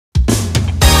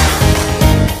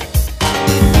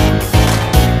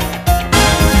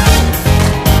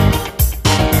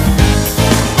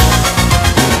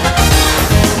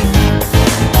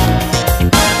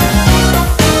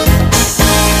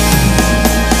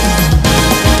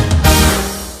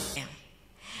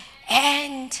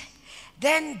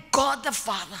Then God the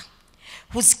Father,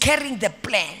 who's carrying the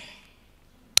plan,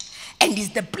 and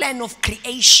is the plan of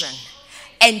creation,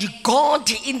 and God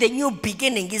in the new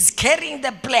beginning is carrying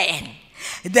the plan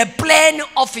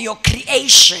of your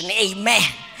creation. Amen.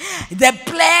 The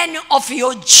plan of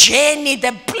your journey,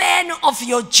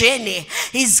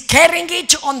 is carrying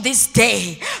it on this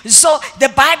day. So the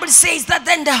Bible says that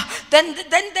then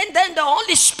the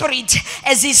Holy Spirit,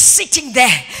 as he's sitting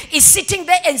there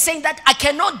and saying that I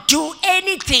cannot do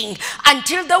anything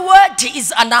until the word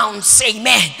is announced.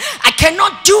 Amen. I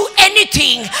cannot do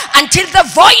anything until the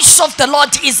voice of the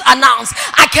Lord is announced.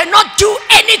 I cannot do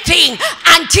anything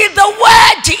until the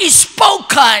word is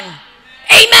spoken.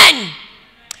 Amen.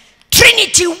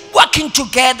 Trinity working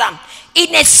together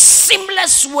in a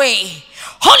seamless way.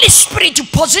 Holy Spirit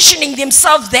positioning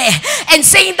himself there and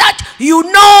saying that you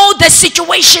know the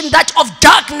situation that of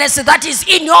darkness that is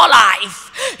in your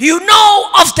life. You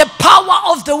know of the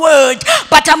power of the word,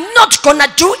 but I'm not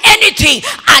gonna do anything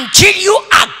until you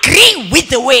agree with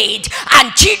the word,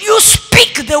 until you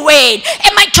speak the word.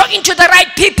 Am I talking to the right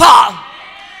people?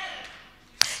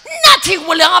 Nothing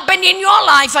will happen in your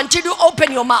life until you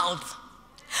open your mouth.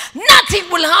 Nothing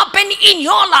will happen in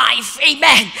your life,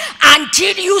 amen,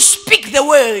 until you speak the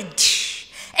word.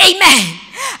 Amen.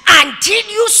 Until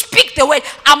you speak the word.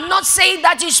 I'm not saying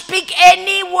that you speak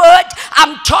any word.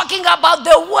 I'm talking about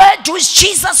the word which is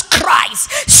Jesus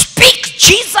Christ. Speak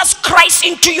Jesus Christ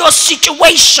into your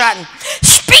situation.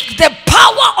 Speak the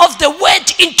power of the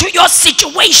word into your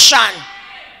situation.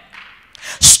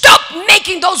 Stop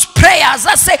making those prayers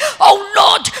that say, oh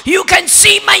Lord, you can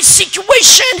see my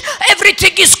situation,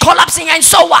 everything is collapsing, and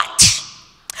so what?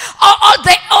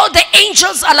 All the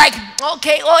angels are like,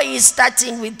 okay, he's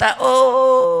starting with that.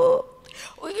 Do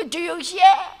you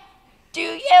hear? Do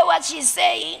you hear what she's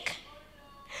saying?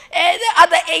 And the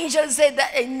other angels say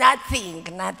that nothing.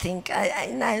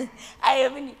 I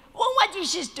haven't. Well, what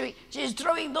is she doing? She's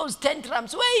throwing those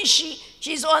tantrums. Where is she?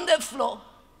 She's on the floor,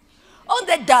 on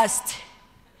the dust.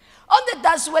 On the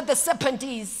dust where the serpent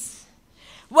is.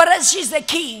 Whereas she's a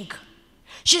king.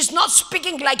 She's not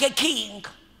speaking like a king.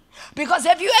 Because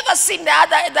have you ever seen the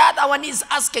other one is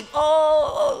asking,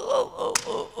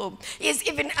 he's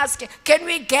even asking, can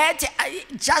we get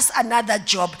just another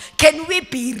job? Can we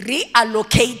be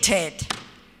reallocated?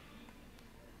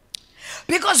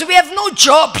 Because we have no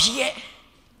job here.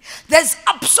 There's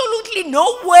absolutely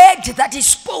no word that is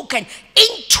spoken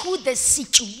into the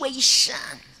situation.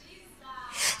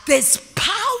 There's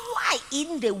power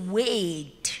in the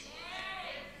word.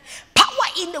 Power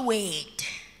in the word.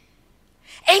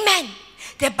 Amen.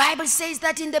 The Bible says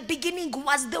that in the beginning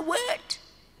was the word.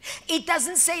 It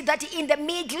doesn't say that in the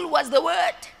middle was the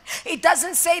word. It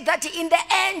doesn't say that in the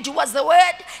end was the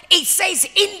word. It says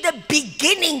in the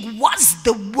beginning was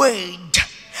the word.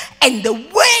 And the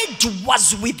word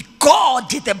was with God,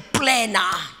 the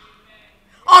planner.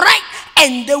 All right.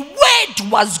 And the word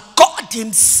was God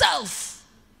himself.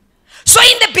 So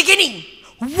in the beginning,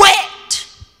 word.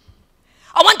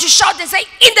 I want to shout and say,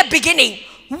 in the beginning,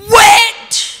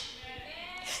 word.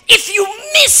 If you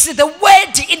miss the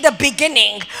word in the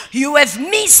beginning, you have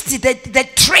missed the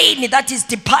train that is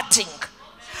departing.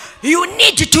 You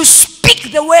need to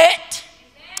speak the word.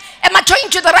 Am I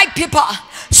talking to the right people?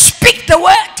 Speak the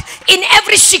word. In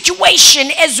every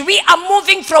situation, as we are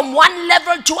moving from one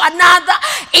level to another,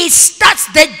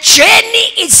 the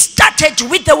journey is started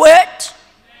with the word.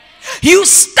 You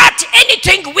start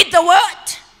anything with the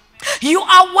word. You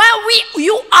are where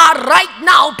you are right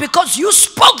now because you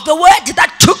spoke the word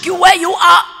that took you where you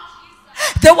are.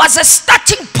 There was a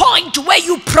starting point where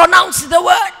you pronounced the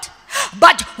word.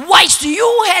 But whilst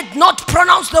you had not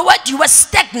pronounced the word, you were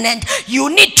stagnant. You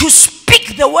need to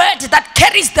speak the word that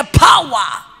carries the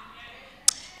power.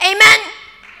 Amen.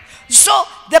 So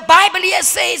the Bible here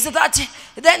says that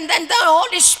then the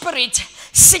Holy Spirit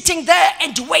sitting there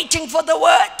and waiting for the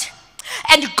word.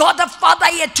 And God the Father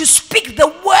had to speak the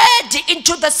word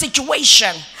into the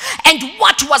situation. And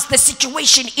what was the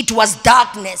situation? It was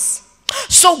darkness.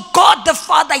 So God the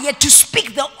Father had to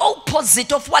speak the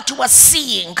opposite of what he was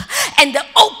seeing. And the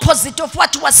opposite of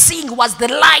what he was seeing was the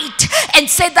light. And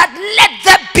said that let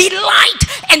there be light.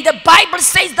 And the Bible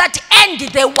says that and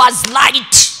there was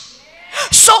light.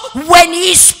 So when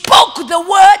he spoke the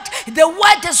word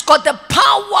has got the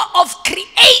power of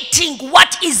creating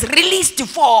what is released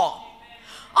for.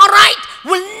 All right,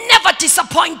 will never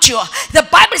disappoint you. The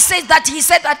Bible says that he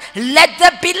said that let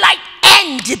there be light,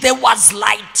 and there was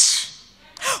light.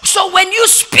 So when you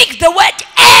speak the word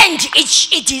and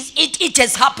it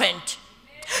has happened.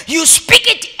 You speak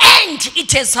it and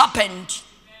it has happened.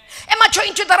 Am I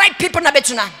talking to the right people,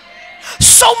 Nabetuna?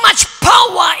 So much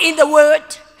power in the word.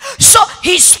 So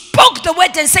he spoke the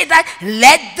word and said that,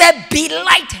 let there be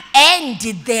light, and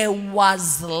there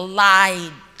was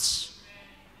light.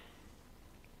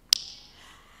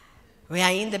 We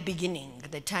are in the beginning,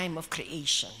 the time of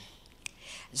creation.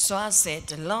 So I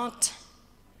said, Lord,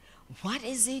 what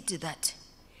is it that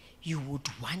you would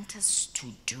want us to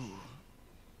do?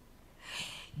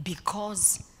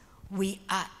 Because we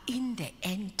are in the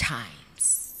end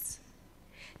times.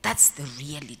 That's the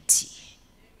reality.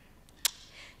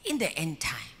 In the end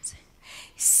times,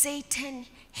 Satan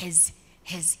has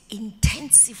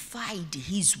intensified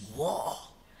his war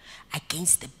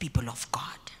against the people of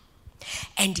God,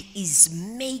 and is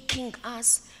making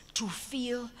us to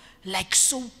feel like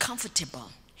so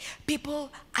comfortable.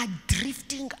 People are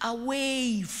drifting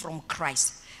away from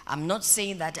Christ. I'm not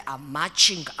saying that I'm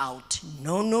marching out.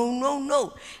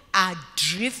 No. Are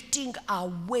drifting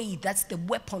away. That's the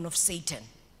weapon of Satan.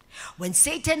 When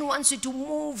Satan wants you to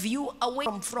move you away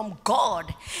from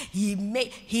God,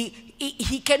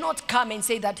 he cannot come and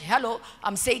say that, hello,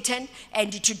 I'm Satan,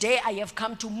 and today I have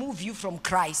come to move you from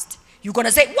Christ. You're going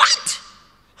to say, what?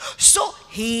 So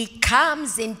he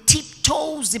comes and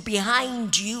tiptoes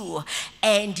behind you,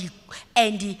 and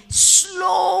he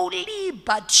slowly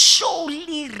but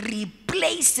surely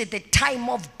replaces the time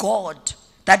of God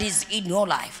that is in your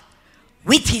life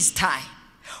with his time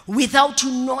without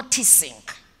you noticing.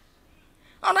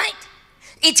 All right?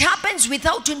 It happens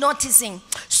without you noticing.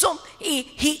 So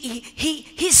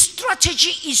his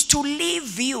strategy is to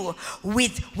leave you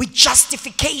with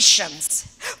justifications.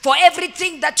 For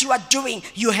everything that you are doing,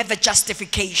 you have a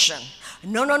justification.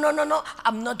 No.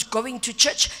 I'm not going to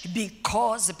church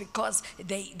because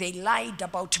they lied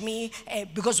about me.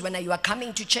 Because when you are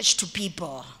coming to church to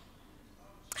people,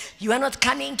 you are not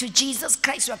coming to Jesus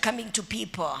Christ, you are coming to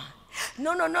people.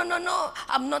 No.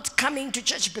 I'm not coming to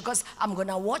church because I'm going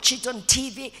to watch it on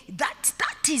TV. That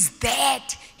is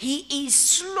that. He is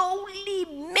slowly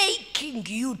making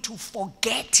you to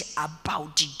forget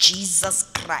about Jesus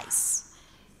Christ.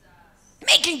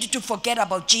 Making you to forget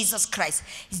about Jesus Christ.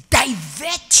 He's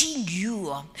diverting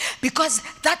you. Because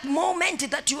that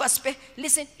moment that you are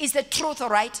listen, is the truth, all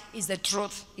right? Is the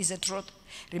truth.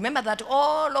 Remember that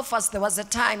all of us, there was a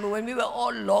time when we were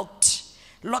all locked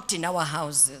in our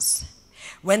houses.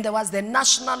 When there was the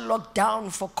national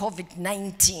lockdown for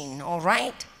COVID-19, all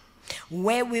right?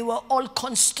 Where we were all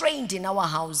constrained in our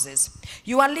houses.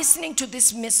 You are listening to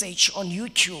this message on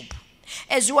YouTube.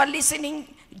 As you are listening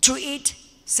to it,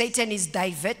 Satan is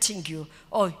diverting you.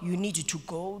 Oh, you need to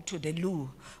go to the loo,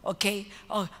 okay?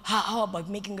 Oh, how about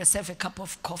making yourself a cup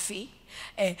of coffee?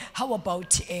 How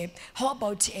about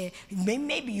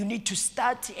maybe you need to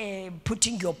start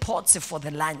putting your pots for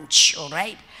the lunch, all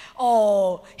right?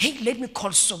 Or, hey, let me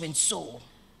call so-and-so,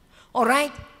 all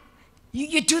right?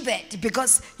 You do that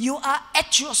because you are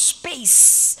at your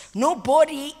space.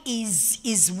 Nobody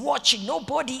is watching.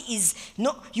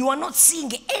 You are not seeing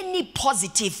any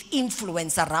positive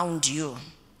influence around you.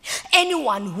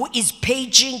 Anyone who is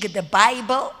paging the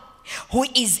Bible, who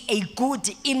is a good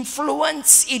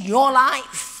influence in your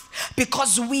life,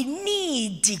 because we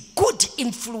need good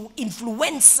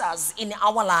influencers in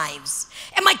our lives.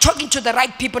 Am I talking to the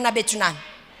right people, Nabetunan?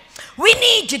 We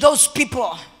need those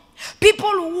people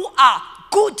who are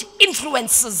good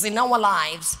influences in our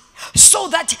lives, so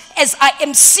that as I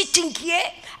am sitting here,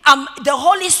 the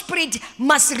Holy Spirit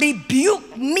must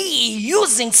rebuke me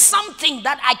using something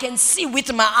that I can see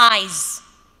with my eyes.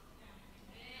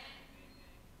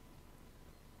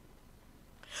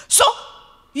 So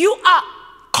you are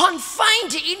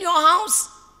confined in your house,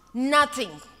 nothing.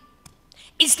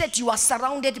 Instead, you are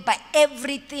surrounded by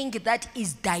everything that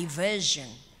is diversion.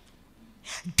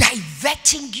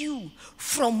 Diverting you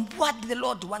from what the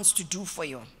Lord wants to do for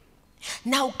you.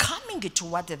 Now, coming to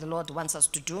what the Lord wants us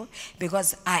to do,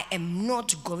 because I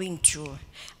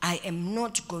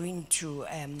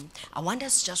want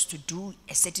us just to do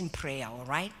a certain prayer, all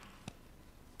right?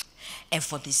 And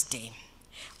for this day,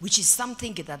 which is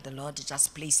something that the Lord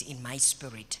just placed in my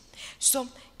spirit. So,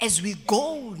 as we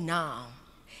go now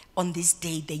on this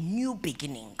day, the new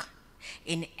beginning,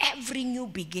 in every new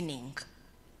beginning,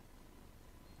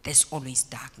 there's always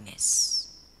darkness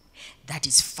that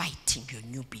is fighting your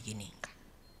new beginning.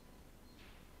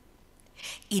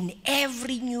 In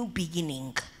every new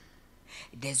beginning,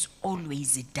 there's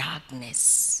always a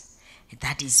darkness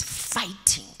that is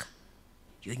fighting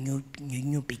your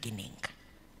new beginning.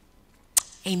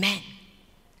 Amen.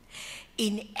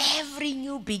 In every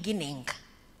new beginning,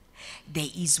 there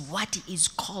is what is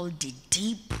called the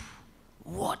deep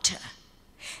water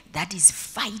that is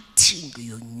fighting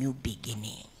your new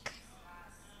beginning.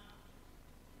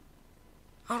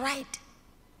 All right.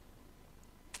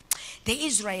 The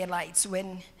Israelites,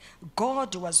 when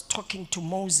God was talking to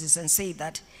Moses and said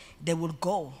that they will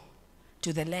go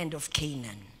to the land of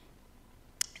Canaan,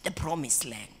 the promised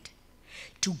land.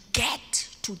 To get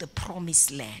to the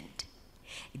promised land,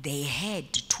 they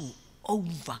had to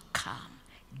overcome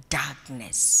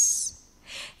darkness.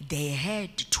 They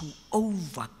had to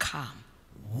overcome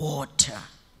water.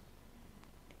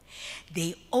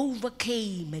 They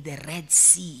overcame the Red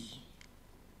Sea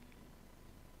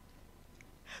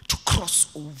to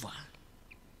cross over.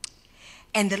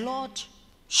 And the Lord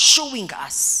showing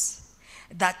us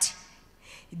that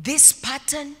this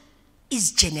pattern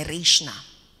is generational.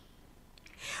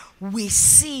 We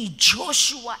see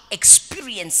Joshua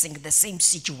experiencing the same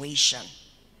situation,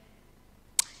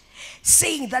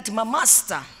 saying that, my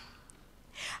master,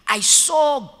 I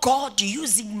saw God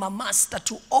using my master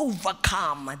to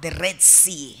overcome the Red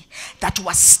Sea that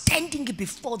was standing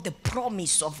before the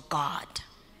promise of God.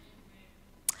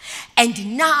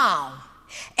 And now,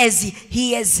 as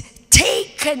he has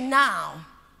taken now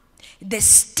the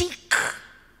stick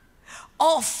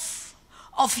of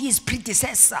his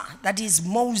predecessor, that is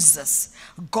Moses,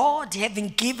 God having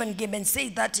given him and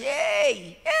said that,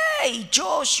 hey,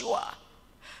 Joshua,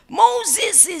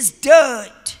 Moses is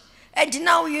dead, and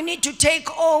now you need to take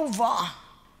over.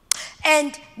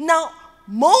 And now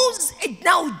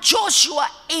Joshua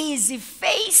is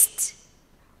faced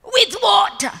with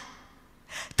water.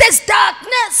 There's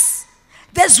darkness,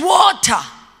 there's water. Am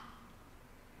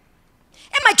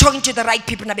I talking to the right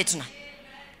people, Nabetuna?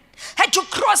 Had to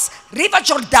cross River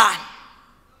Jordan.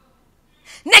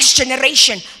 Next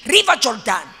generation, River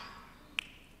Jordan.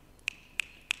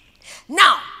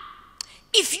 Now,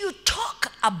 if you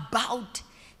talk about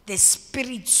the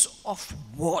spirits of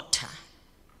water,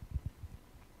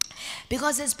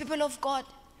 because as people of God,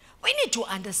 we need to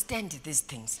understand these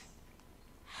things.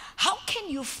 How can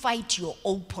you fight your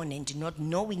opponent not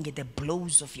knowing the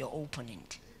blows of your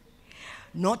opponent?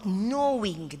 Not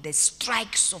knowing the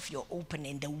strikes of your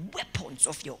opponent, the weapons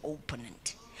of your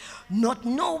opponent, not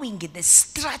knowing the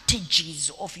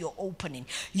strategies of your opponent.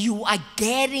 You are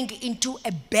getting into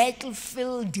a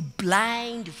battlefield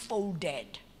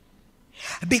blindfolded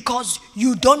because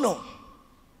you don't know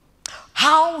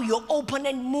how your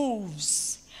opponent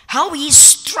moves, how he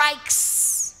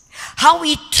strikes, how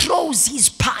he throws his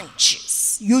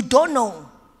punches. You don't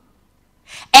know.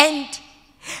 And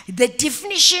the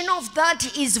definition of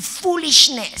that is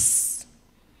foolishness.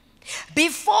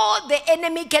 Before the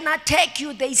enemy can attack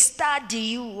you, they study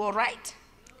you, all right?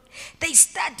 They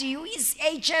study you. His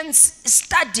agents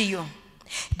study you.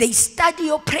 They study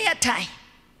your prayer time.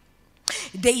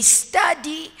 They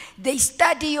study the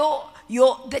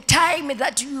time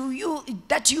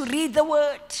that you read the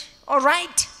word, all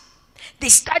right? They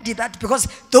study that because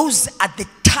those are the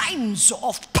times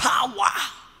of power.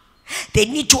 They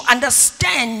need to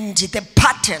understand the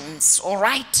patterns, all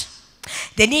right?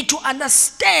 They need to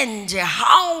understand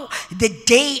how the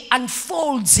day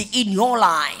unfolds in your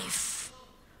life,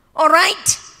 all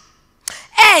right?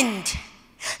 And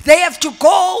they have to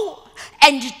go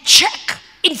and check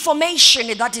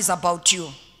information that is about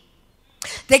you.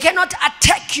 They cannot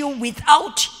attack you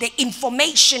without the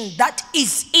information that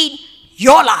is in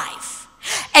your life.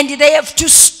 And they have to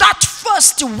start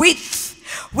first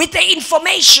with the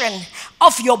information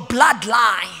of your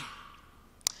bloodline.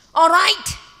 All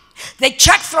right? They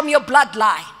check from your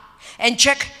bloodline and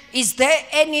check, is there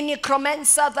any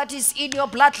necromancer that is in your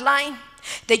bloodline?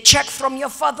 They check from your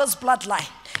father's bloodline.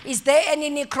 Is there any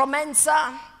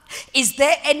necromancer? Is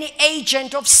there any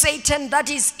agent of Satan that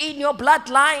is in your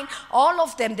bloodline? All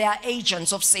of them, they are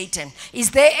agents of Satan. Is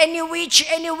there any witch,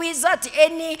 any wizard,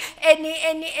 any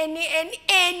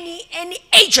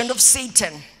agent of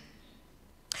Satan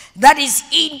that is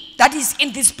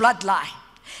in this bloodline?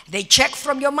 They check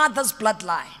from your mother's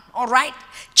bloodline, all right?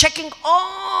 Checking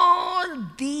all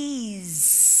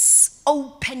these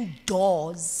open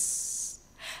doors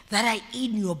that are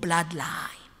in your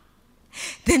bloodline.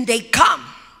 Then they come.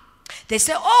 They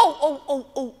say,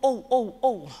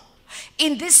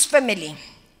 in this family,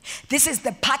 this is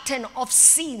the pattern of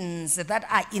sins that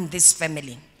are in this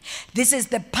family. This is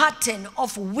the pattern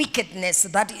of wickedness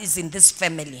that is in this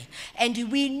family.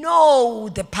 And we know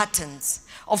the patterns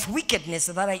of wickedness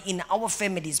that are in our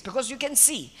families, because you can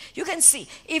see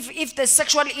if the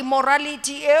sexual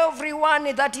immorality,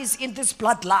 everyone that is in this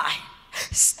bloodline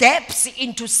steps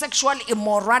into sexual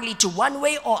immorality one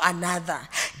way or another,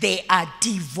 There are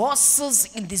divorces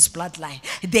in this bloodline.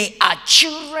 There are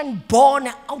children born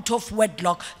out of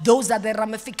wedlock. Those are the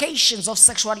ramifications of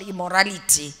sexual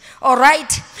immorality. All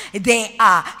right? There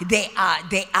are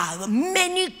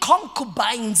many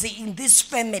concubines in this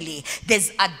family.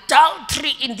 There's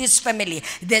adultery in this family.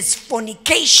 There's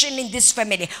fornication in this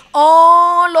family.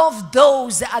 All of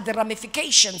those are the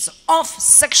ramifications of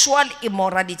sexual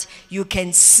immorality. You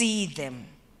can see them.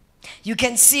 You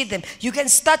can see them. You can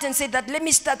start and say that, let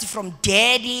me start from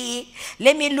daddy.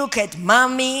 Let me look at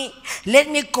mommy. Let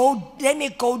me go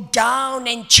down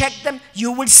and check them.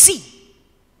 You will see.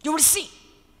 You will see.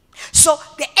 So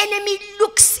the enemy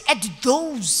looks at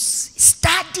those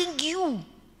studying you.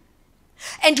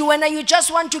 And when you just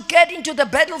want to get into the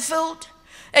battlefield,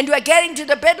 and you are getting to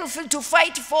the battlefield to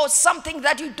fight for something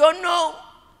that you don't know,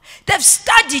 they've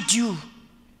studied you.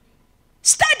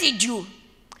 Studied you.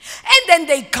 And then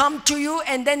they come to you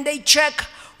and then they check,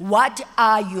 what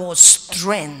are your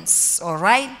strengths, all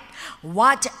right?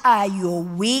 What are your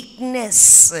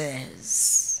weaknesses?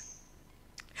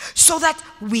 So that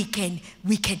we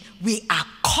are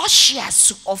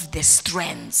cautious of the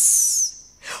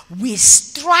strengths. We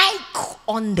strike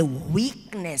on the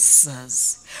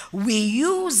weaknesses. We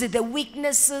use the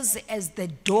weaknesses as the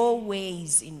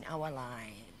doorways in our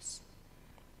lives.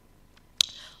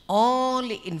 All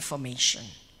information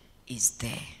is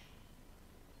there.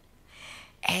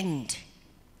 And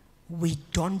we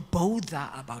don't bother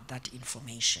about that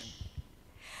information.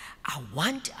 I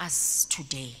want us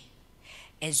today,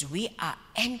 as we are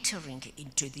entering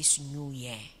into this new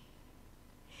year,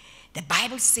 the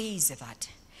Bible says that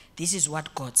this is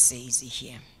what God says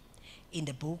here in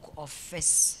the book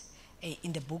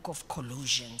of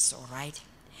Colossians, all right?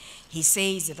 He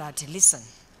says that, listen,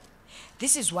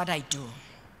 this is what I do.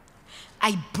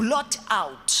 I blot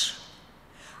out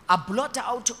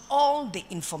all the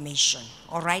information,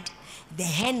 all right? The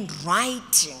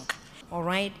handwriting, all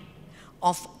right,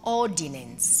 of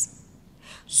ordinance.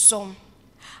 So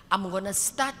I'm going to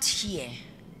start here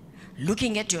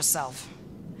looking at yourself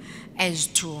as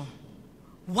to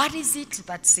what is it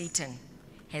that Satan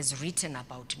has written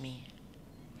about me.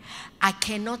 I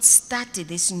cannot start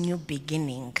this new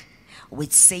beginning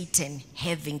with Satan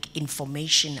having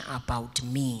information about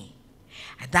me.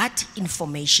 That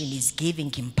information is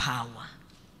giving him power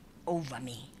over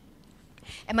me.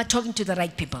 Am I talking to the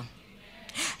right people?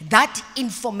 That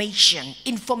information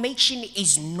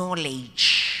is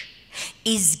knowledge,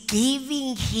 is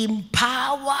giving him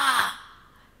power.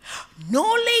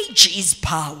 Knowledge is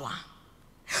power.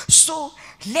 So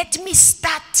let me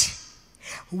start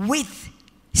with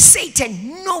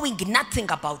Satan knowing nothing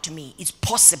about me. It's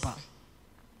possible.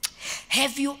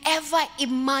 Have you ever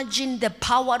imagined the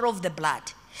power of the blood?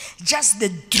 Just the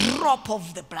drop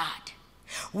of the blood.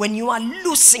 When you are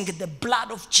losing the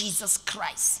blood of Jesus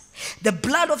Christ. The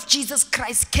blood of Jesus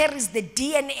Christ carries the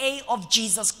DNA of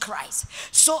Jesus Christ.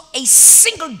 So a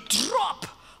single drop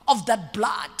of that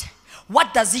blood,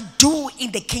 what does it do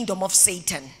in the kingdom of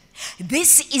Satan?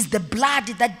 This is the blood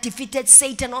that defeated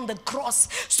Satan on the cross.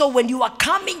 So when you are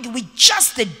coming with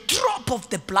just a drop of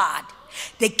the blood,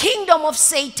 the kingdom of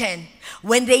Satan,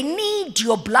 when they need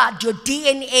your blood, your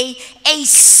DNA, a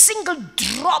single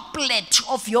droplet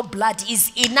of your blood is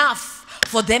enough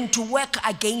for them to work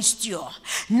against you.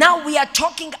 Now we are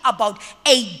talking about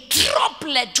a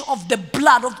droplet of the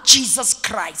blood of Jesus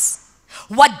Christ.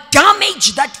 What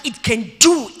damage that it can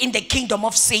do in the kingdom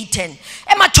of Satan.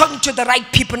 Am I talking to the right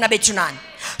people, Nabetunan?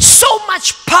 So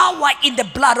much power in the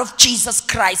blood of Jesus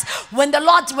Christ. When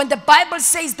the Bible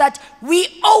says that we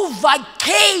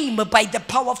overcame by the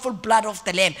powerful blood of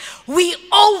the Lamb. We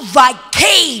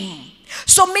overcame.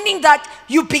 So meaning that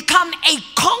you become a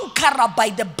conqueror by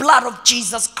the blood of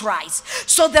Jesus Christ.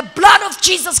 So the blood of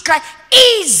Jesus Christ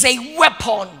is a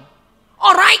weapon.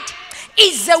 All right?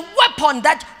 Is a weapon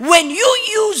that when you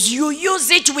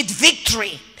use it with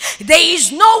victory. There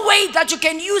is no way that you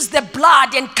can use the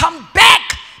blood and come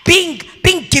back being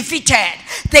defeated.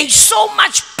 There is so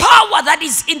much power that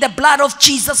is in the blood of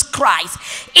Jesus Christ.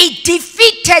 It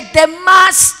defeated the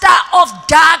master of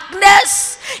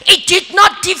darkness. It did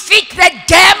not defeat the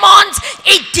demons.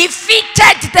 It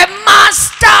defeated the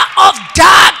master of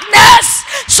darkness.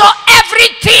 So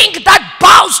everything that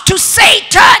bows to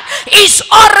Satan is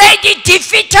already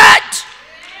defeated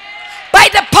by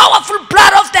the powerful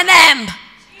blood of the Lamb.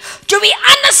 Do we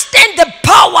understand the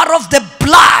power of the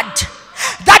blood?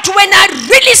 That when I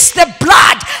release the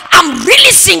blood, I'm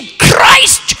releasing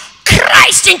Christ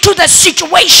into the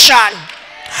situation.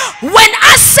 When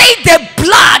I say the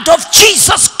blood of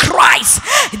Jesus Christ,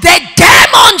 the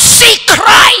demons see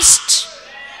Christ.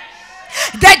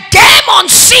 The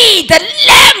demons see the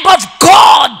Lamb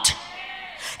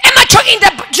talking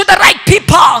to the right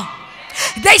people.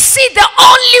 They see the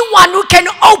only one who can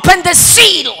open the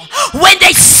seal when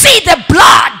they see the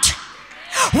blood.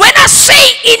 When I say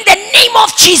in the name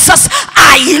of Jesus,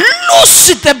 I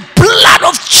loose the blood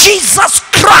of Jesus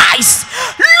Christ.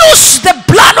 Loose the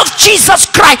blood of Jesus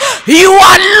Christ. You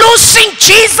are loosing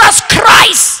Jesus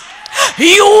Christ.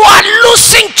 You are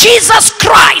loosing Jesus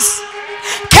Christ.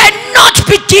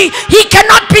 He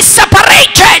cannot be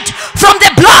separated from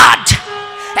the blood.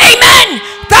 Amen.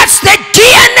 That's the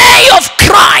DNA of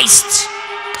Christ.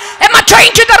 Am I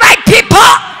talking to the right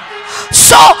people?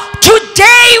 So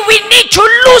today we need to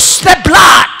loose the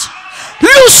blood.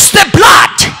 Loose the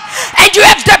blood. And you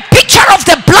have the picture of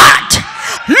the blood.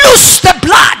 Loose the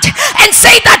blood and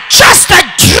say that just a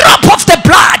drop of the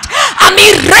blood, I'm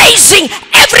erasing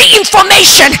every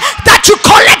information that you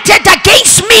collected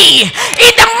against me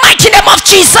in the mighty name of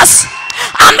Jesus.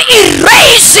 I'm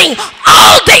erasing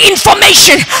all the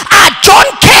information. I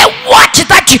don't care what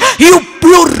that you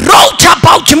wrote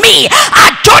about me.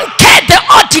 I don't care the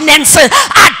ordinances.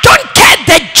 I don't care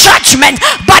the judgment.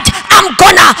 But I'm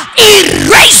gonna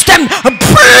erase them.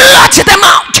 Blot them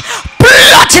out.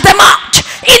 Blot them out.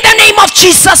 In the name of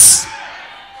Jesus.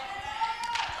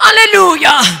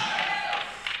 Hallelujah.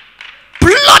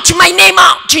 Blot my name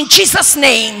out in Jesus'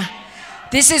 name.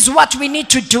 This is what we need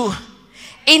to do.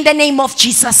 In the name of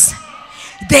Jesus.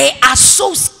 They are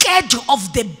so scared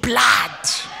of the blood.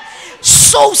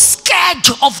 So scared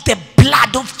of the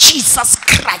blood of Jesus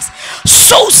Christ.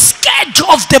 So scared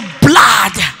of the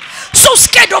blood. So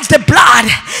scared of the blood.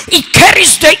 It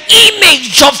carries the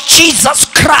image of Jesus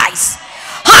Christ.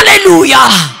 Hallelujah.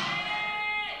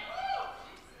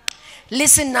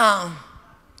 Listen now.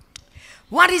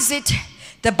 What is it?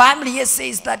 The Bible here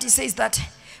says that. It says that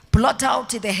blot out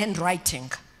the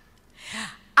handwriting.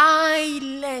 I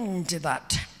learned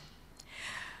that.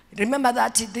 Remember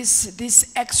that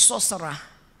this ex-sorcerer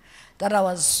that I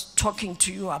was talking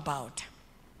to you about.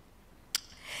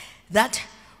 That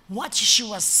what she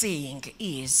was saying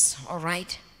is, all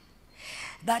right,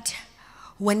 that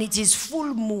when it is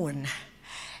full moon,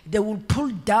 they will pull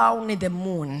down the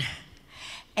moon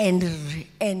and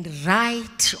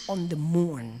write on the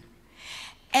moon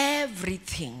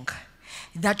everything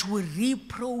that will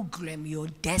reprogram your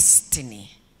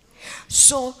destiny.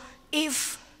 So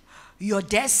if your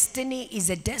destiny is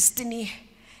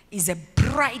a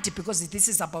bright, because this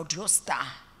is about your star,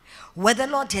 where the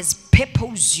Lord has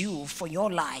purposed you for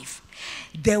your life,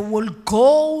 they will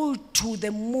go to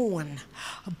the moon,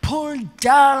 pull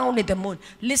down the moon.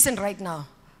 Listen right now.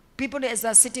 People as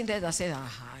are sitting there, they say, yeah,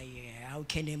 how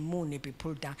can a moon be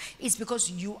pulled down? It's because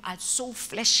you are so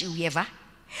fleshy, ever.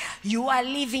 You are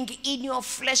living in your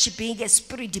flesh being a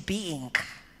spirit being.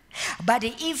 But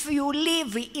if you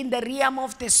live in the realm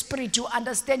of the spirit, you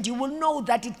understand, you will know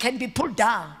that it can be pulled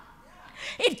down.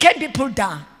 It can be pulled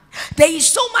down. There is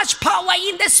so much power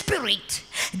in the spirit.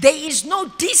 There is no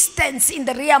distance in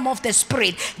the realm of the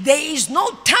spirit. There is no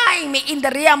time in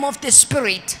the realm of the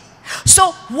spirit.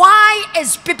 So why,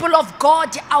 as people of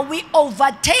God, are we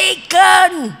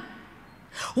overtaken?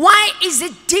 Why is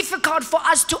it difficult for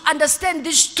us to understand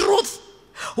this truth,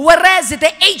 whereas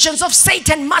the agents of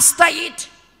Satan master it?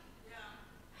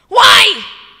 Why?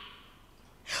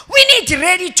 We need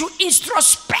really to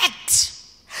introspect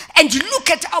and look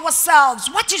at ourselves.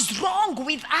 What is wrong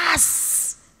with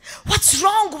us? What's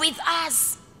wrong with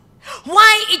us?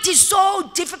 Why it is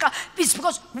so difficult? It's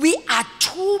because we are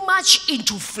too much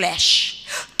into flesh.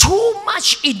 Too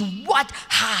much in what?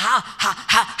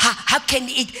 How can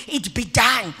it be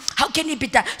done? How can it be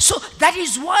done? So that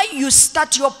is why you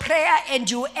start your prayer and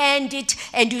you end it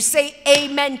and you say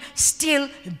amen, still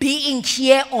being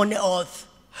here on earth.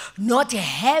 Not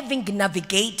having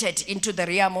navigated into the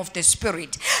realm of the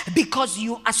spirit, because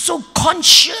you are so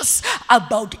conscious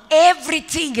about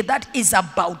everything that is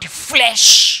about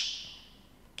flesh.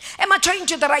 Am I talking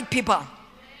to the right people?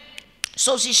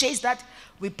 So she says that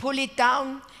we pull it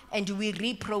down and we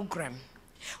reprogram.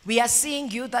 We are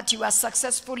seeing you that you are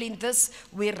successful in this.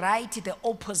 We write the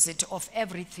opposite of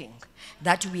everything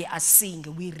that we are seeing.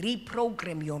 We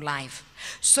reprogram your life.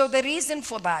 So the reason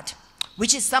for that,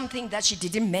 which is something that she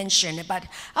didn't mention, but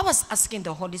I was asking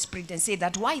the Holy Spirit and say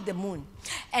that, why the moon?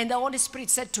 And the Holy Spirit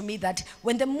said to me that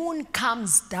when the moon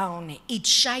comes down, it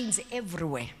shines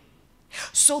everywhere.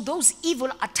 So those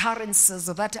evil utterances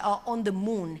that are on the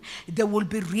moon, they will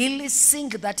be releasing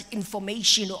that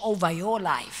information over your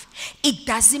life. It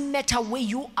doesn't matter where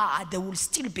you are, they will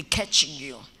still be catching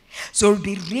you. So you'll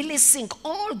be releasing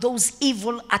all those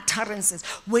evil utterances.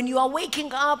 When you are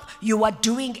waking up, you are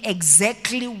doing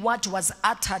exactly what was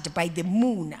uttered by the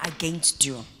moon against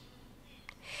you.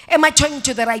 Am I talking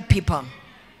to the right people?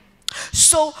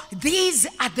 So these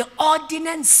are the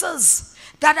ordinances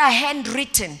that are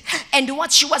handwritten. And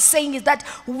what she was saying is that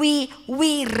we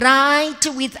write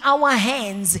with our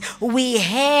hands. We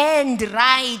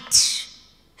handwrite.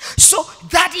 So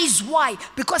that is why,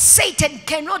 because Satan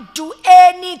cannot do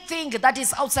anything that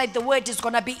is outside the word, is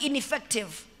going to be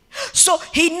ineffective. So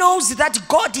he knows that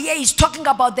God here is talking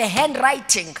about the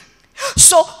handwriting.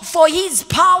 So for his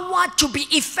power to be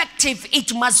effective,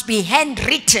 it must be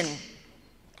handwritten.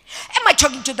 Am I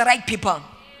talking to the right people?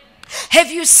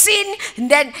 Have you seen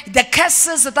then the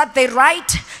curses that they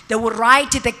write? They will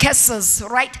write the curses,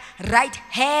 write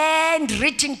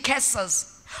handwritten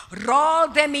curses, roll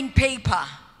them in paper,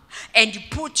 and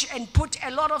put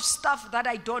a lot of stuff that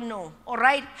I don't know, all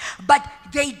right? But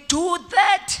they do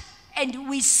that, and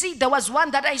we see, there was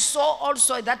one that I saw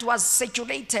also that was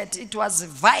circulated, it was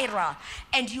viral,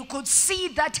 and you could see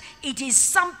that it is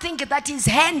something that is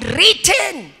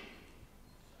handwritten.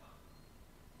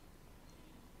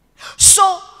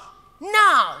 So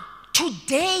now,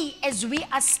 today, as we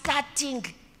are starting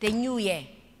the new year,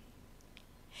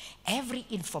 every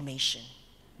information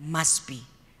must be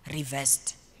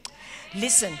reversed.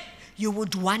 Listen, you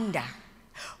would wonder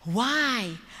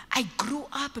why I grew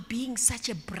up being such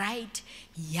a bright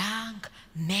young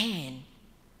man,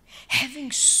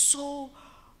 having so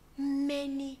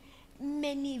many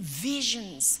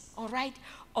visions, all right?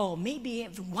 Or maybe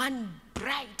have one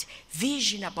bright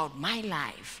vision about my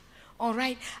life. All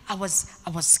right, I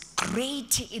was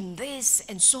great in this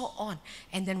and so on.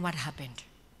 And then what happened?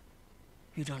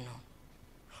 You don't know.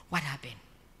 What happened?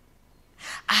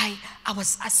 I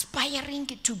was aspiring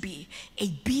to be a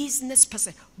business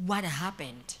person. What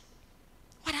happened?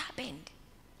 What happened?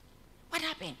 What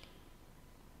happened?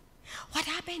 What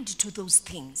happened to those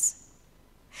things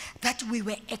that we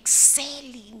were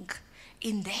excelling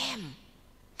in them?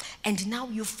 And now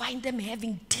you find them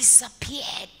having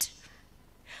disappeared.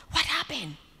 What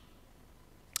happened?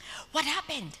 What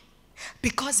happened?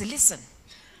 Because listen,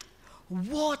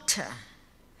 water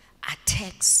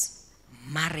attacks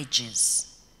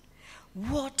marriages.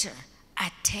 Water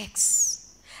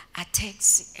attacks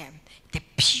the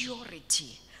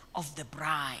purity of the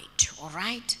bride, all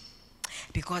right?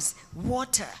 Because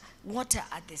water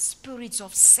are the spirits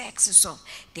of sex, so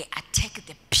they attack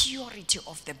the purity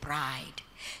of the bride.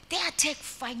 They attack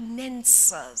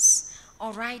finances.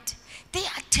 All right? They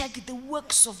attack the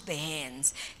works of the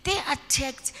hands. They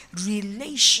attack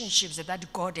relationships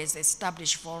that God has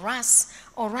established for us.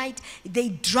 All right? They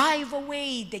drive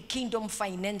away the kingdom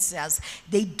financiers.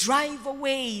 They drive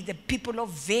away the people of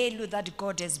value that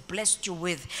God has blessed you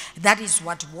with. That is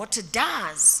what water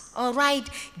does. All right?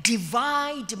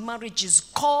 Divide marriages,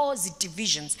 cause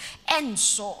divisions, and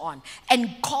so on.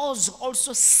 And cause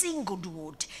also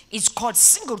singlehood.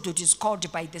 Singlehood is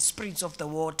called by the spirits of the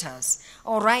waters.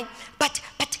 All right? But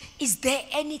is there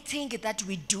anything that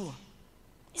we do?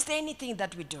 Is there anything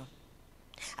that we do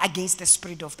against the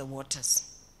spirit of the waters?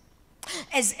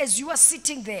 As you are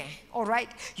sitting there, all right,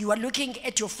 you are looking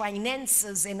at your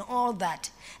finances and all that.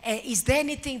 Is there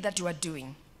anything that you are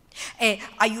doing?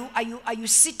 Are you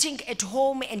sitting at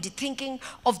home and thinking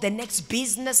of the next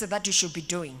business that you should be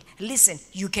doing? Listen,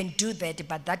 you can do that,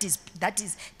 but that is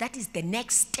the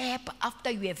next step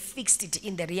after you have fixed it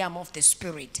in the realm of the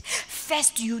spirit.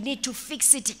 First, you need to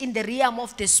fix it in the realm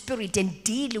of the spirit and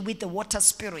deal with the water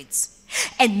spirits,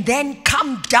 and then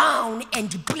come down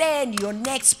and plan your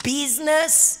next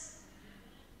business.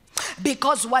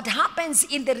 Because what happens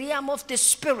in the realm of the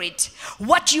spirit,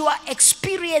 what you are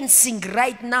experiencing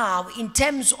right now in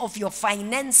terms of your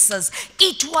finances,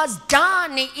 it was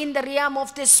done in the realm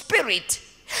of the spirit.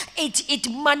 It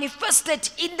manifested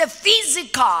in the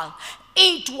physical.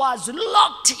 It was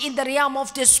locked in the realm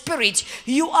of the spirit.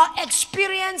 You are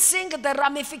experiencing the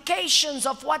ramifications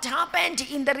of what happened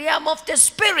in the realm of the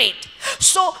spirit.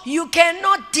 So you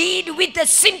cannot deal with the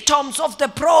symptoms of the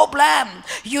problem.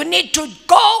 You need to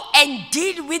go and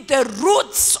deal with the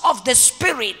roots of the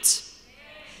spirit.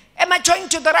 Am I talking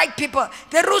to the right people?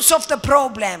 The roots of the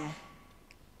problem.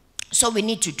 So we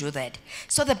need to do that.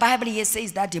 So the Bible here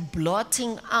says that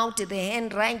blotting out the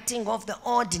handwriting of the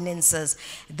ordinances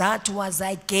that was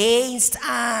against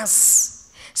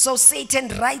us. So Satan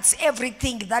writes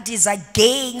everything that is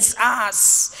against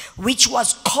us, which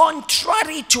was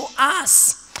contrary to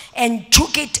us, and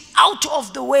took it out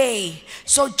of the way.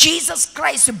 So Jesus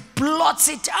Christ blots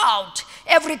it out,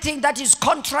 everything that is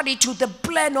contrary to the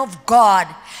plan of God,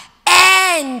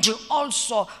 and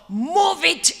also move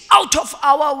it out of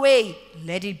our way.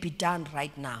 Let it be done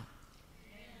right now.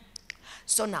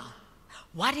 So now,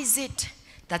 what is it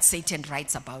that Satan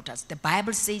writes about us. The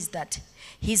Bible says that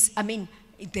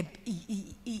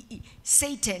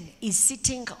Satan is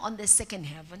sitting on the second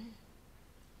heaven.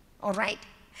 All right?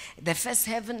 The first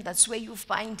heaven, that's where you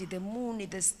find the moon,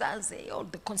 the stars, all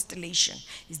the constellation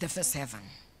is the first heaven.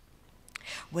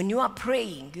 When you are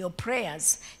praying, your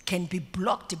prayers can be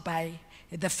blocked by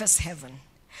the first heaven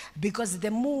because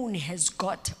the moon has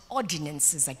got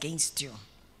ordinances against you.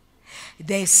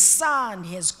 The sun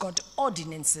has got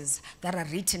ordinances that are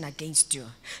written against you.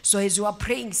 So as you are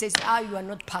praying, it says, you are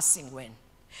not passing when.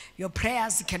 Your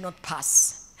prayers cannot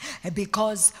pass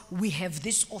because we have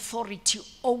this authority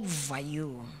over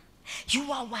you.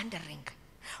 You are wondering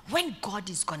when God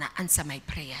is going to answer my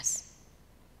prayers.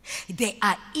 There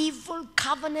are evil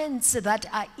covenants that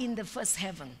are in the first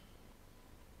heaven.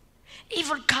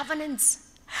 Evil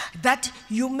covenants that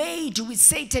you made with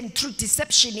Satan through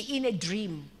deception in a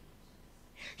dream.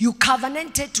 You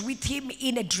covenanted with him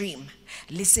in a dream.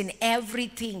 Listen,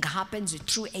 everything happens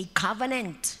through a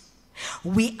covenant.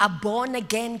 We are born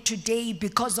again today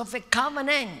because of a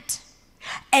covenant.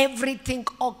 Everything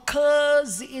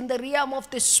occurs in the realm of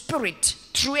the spirit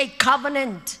through a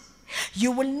covenant.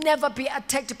 You will never be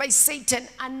attacked by Satan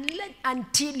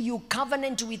until you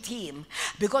covenant with him.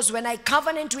 Because when I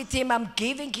covenant with him, I'm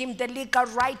giving him the legal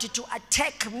right to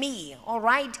attack me. All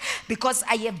right? Because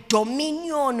I have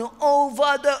dominion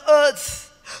over the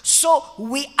earth. So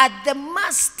we are the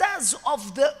masters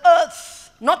of the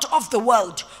earth, not of the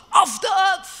world, of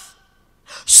the earth.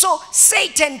 So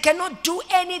Satan cannot do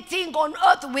anything on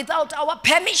earth without our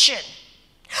permission.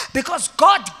 Because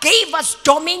God gave us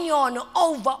dominion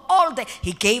over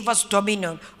He gave us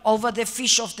dominion over the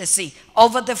fish of the sea,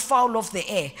 over the fowl of the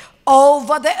air,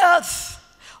 over the earth,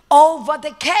 over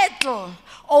the cattle,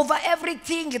 over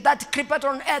everything that creepeth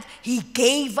on earth. He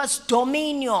gave us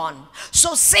dominion.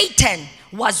 So Satan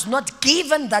was not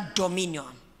given that dominion.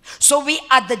 So we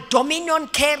are the dominion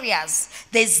carriers.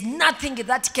 There's nothing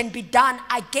that can be done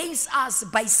against us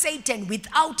by Satan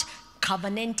without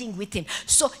covenanting with him.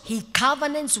 So he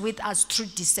covenants with us through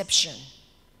deception.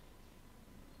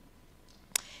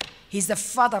 He's the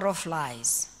father of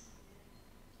lies.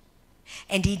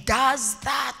 And he does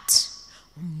that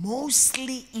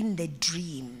mostly in the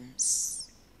dreams.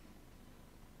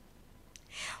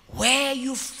 Where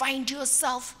you find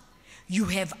yourself, you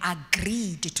have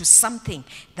agreed to something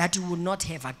that you would not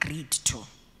have agreed to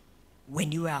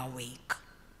when you are awake.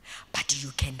 But you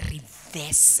can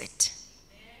reverse it.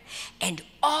 And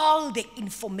all the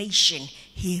information,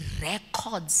 he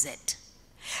records it.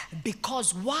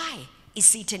 Because why is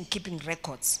Satan keeping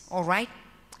records? All right?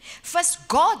 First,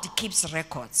 God keeps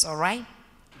records. All right?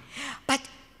 But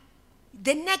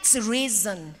the next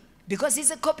reason, because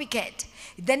he's a copycat,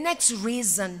 the next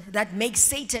reason that makes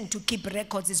Satan to keep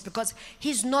records is because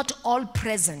he's not all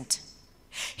present.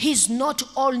 He's not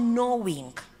all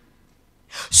knowing.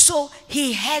 So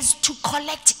he has to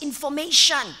collect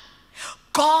information.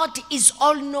 God is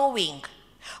all-knowing.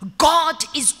 God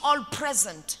is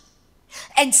all-present.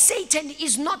 And Satan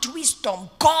is not wisdom.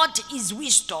 God is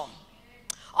wisdom.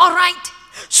 All right?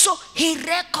 So he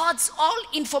records all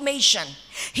information.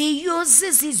 He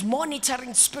uses his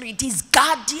monitoring spirit, his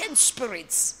guardian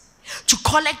spirits, to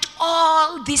collect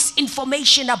all this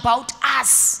information about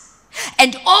us.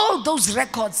 And all those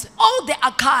records, all the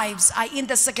archives are in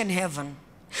the second heaven.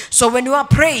 So when you are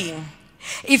praying,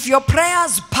 if your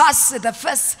prayers pass the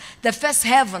first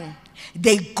heaven,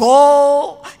 they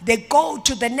go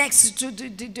to the next.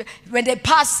 When they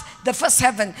pass the first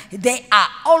heaven, they are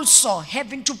also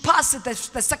having to pass the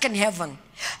second heaven,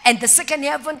 and the second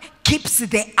heaven keeps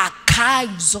the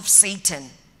archives of Satan.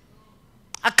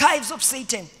 Archives of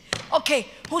Satan. Okay,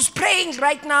 who's praying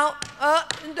right now?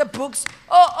 In the books.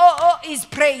 Is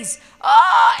praise.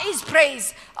 Is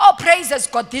praise. Praise has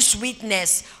got this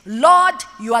witness. Lord,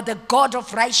 you are the God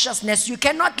of righteousness. You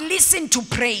cannot listen to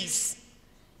praise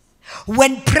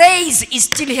when praise is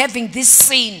still having this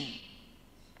sin.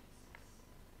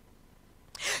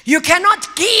 You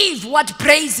cannot give what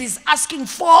praise is asking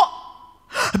for,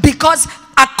 because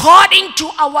according to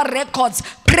our records,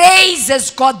 praise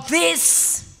has got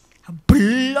this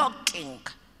blocking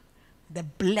the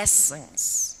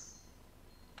blessings.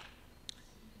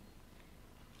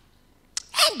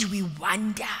 And we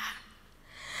wonder,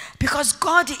 because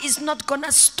God is not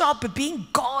gonna stop being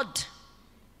God.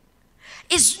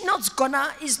 It's not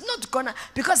gonna,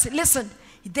 because listen,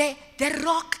 the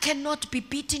rock cannot be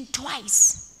beaten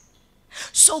twice.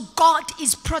 So God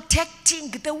is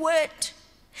protecting the word,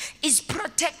 is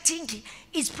protecting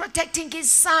his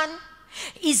son,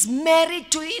 is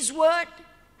married to his word,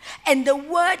 and the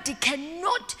word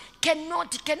cannot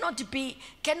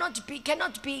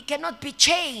be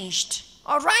changed.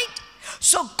 All right?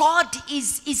 So God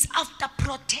is after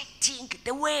protecting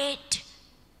the word,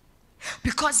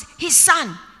 because his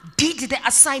son did the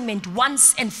assignment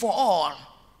once and for all.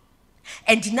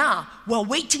 And now we're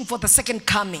waiting for the second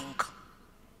coming.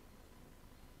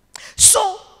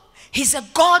 So he's a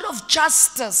God of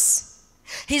justice.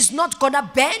 He's not going to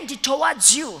bend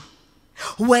towards you.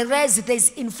 Whereas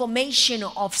there's information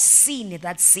of sin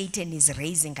that Satan is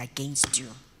raising against you.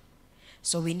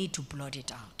 So we need to blot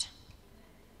it out.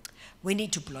 We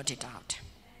need to blot it out.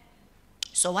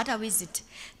 So what is it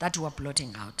that we're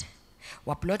blotting out?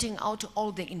 We're blotting out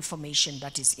all the information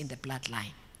that is in the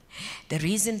bloodline. The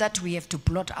reason that we have to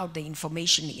blot out the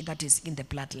information that is in the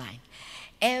bloodline,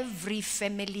 every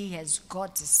family has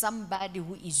got somebody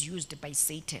who is used by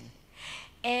Satan.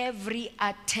 Every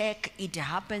attack, it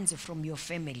happens from your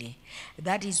family.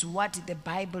 That is what the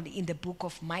Bible in the book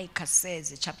of Micah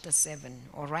says, chapter 7,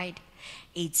 all right?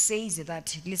 It says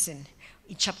that, listen,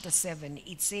 in chapter 7,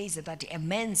 it says that a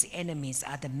man's enemies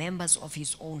are the members of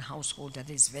his own household. That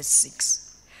is verse 6.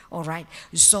 All right?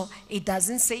 So it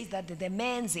doesn't say that the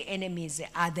man's enemies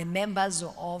are the members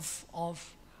of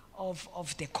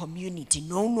the community.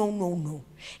 No.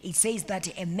 It says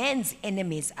that a man's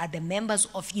enemies are the members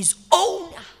of his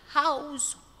own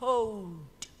household.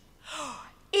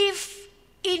 If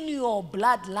in your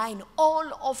bloodline,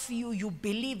 all of you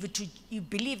believe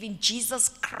in Jesus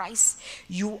Christ,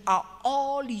 you are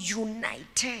all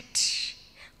united,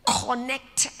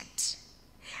 connected,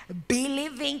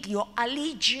 believing your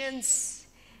allegiance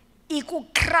equal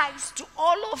Christ to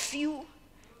all of you,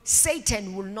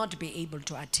 Satan will not be able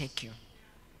to attack you.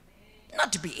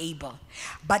 Not be able.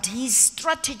 But his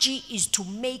strategy is to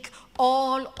make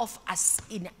all of us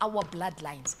in our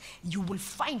bloodlines. You will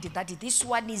find that this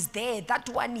one is there, that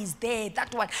one is there,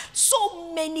 that one.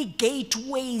 So many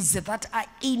gateways that are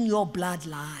in your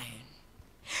bloodline.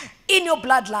 In your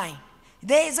bloodline.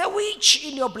 There is a witch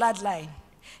in your bloodline.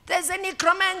 There's a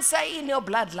necromancer in your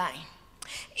bloodline.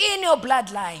 In your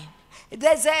bloodline.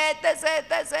 There's a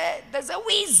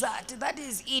wizard that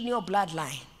is in your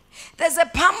bloodline. There's a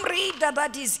palm reader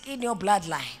that is in your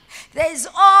bloodline. There's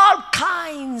all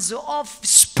kinds of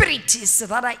spirits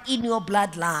that are in your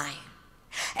bloodline.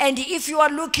 And if you are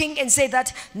looking and say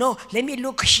that, no, let me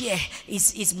look here,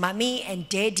 it's mommy and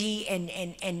daddy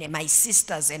and my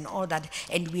sisters and all that,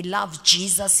 and we love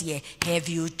Jesus here. Have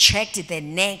you checked the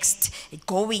next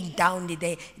going down,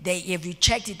 have you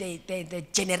checked the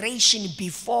generation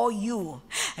before you?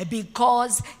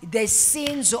 Because the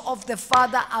sins of the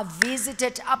father are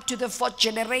visited up to the 4th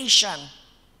generation.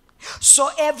 So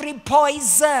every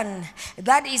poison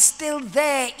that is still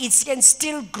there, it can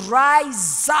still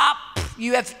rise up.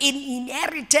 You have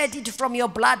inherited it from your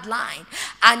bloodline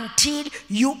until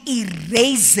you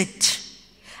erase it.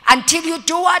 Until you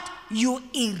do what? You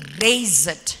erase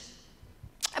it.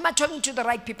 Am I talking to the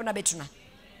right people?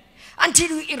 Until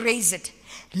you erase it.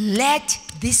 Let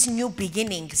this new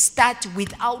beginning start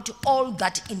without all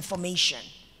that information.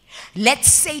 Let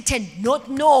Satan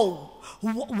not know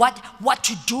what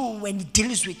to do when he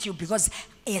deals with you, because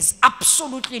he has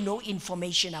absolutely no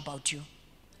information about you.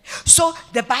 So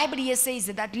the Bible here says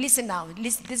that, listen now,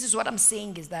 this is what I'm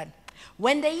saying, is that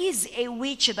when there is a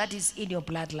witch that is in your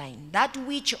bloodline, that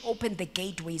witch opened the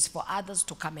gateways for others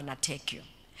to come and attack you.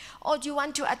 Oh, do you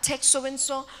want to attack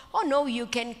so-and-so? Oh, no, you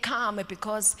can come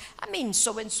because,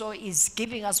 so-and-so is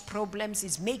giving us problems,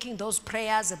 is making those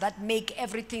prayers that make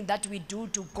everything that we do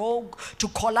to go to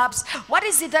collapse. What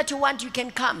is it that you want? You can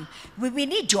come. We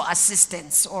need your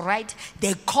assistance, all right?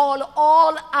 They call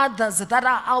all others that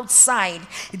are outside.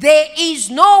 There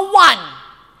is no one,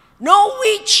 no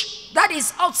witch that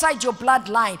is outside your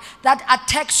bloodline that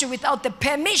attacks you without the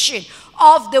permission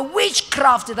of the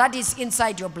witchcraft that is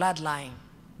inside your bloodline.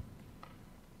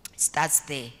 Starts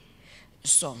there.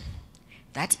 So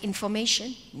that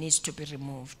information needs to be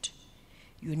removed.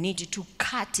 You need to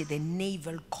cut the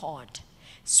navel cord,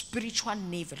 spiritual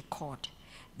navel cord,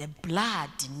 the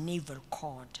blood navel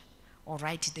cord, all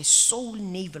right, the soul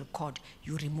navel cord.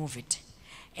 You remove it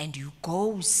and you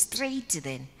go straight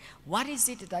then. What is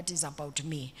it that is about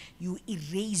me? You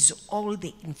erase all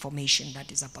the information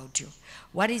that is about you.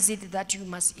 What is it that you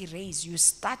must erase? You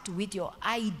start with your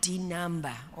ID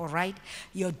number, all right?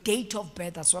 Your date of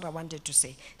birth, that's what I wanted to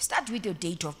say. Start with your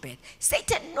date of birth.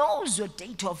 Satan knows your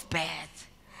date of birth.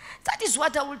 That is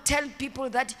what I will tell people,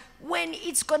 that when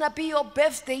it's going to be your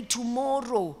birthday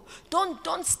tomorrow,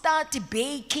 don't start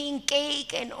baking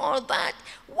cake and all that.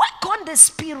 Work on the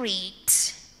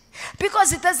spirit.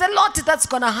 Because there's a lot that's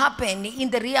going to happen in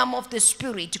the realm of the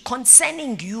spirit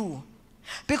concerning you.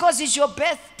 Because it's your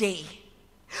birthday.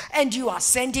 And you are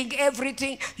sending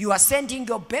everything. You are sending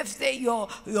your birthday, your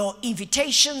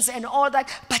invitations and all that.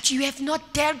 But you have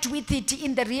not dealt with it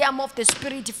in the realm of the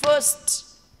spirit first.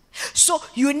 So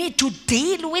you need to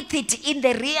deal with it in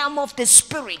the realm of the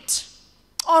spirit.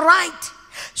 All right?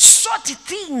 Sort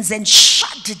things and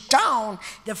shut down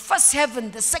the first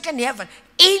heaven, the second heaven,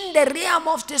 in the realm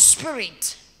of the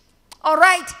spirit. All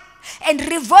right? And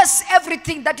reverse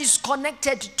everything that is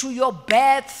connected to your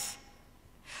birth.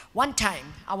 One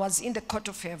time, I was in the court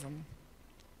of heaven.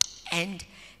 And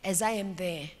as I am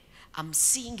there, I'm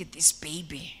seeing this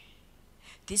baby.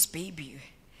 This baby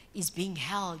is being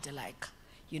held like,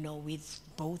 with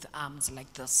both arms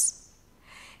like this.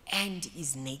 And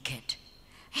is naked.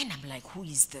 And I'm like, who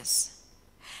is this?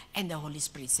 And the Holy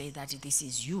Spirit said that this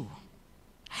is you.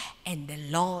 And the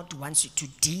Lord wants you to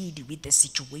deal with the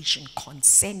situation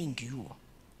concerning you.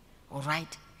 All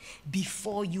right?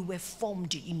 Before you were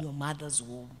formed in your mother's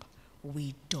womb,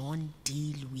 we don't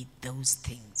deal with those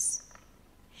things.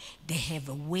 They have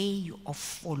a way of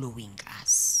following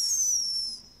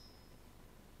us.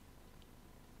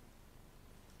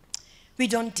 We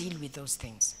don't deal with those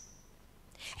things.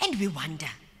 And we wonder,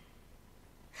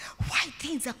 why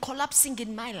things are collapsing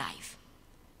in my life?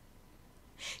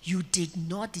 You did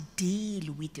not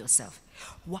deal with yourself.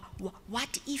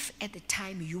 What if at the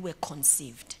time you were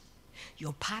conceived,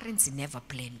 your parents never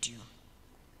blamed you?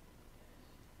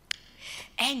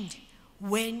 And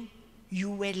when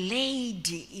you were laid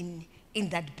in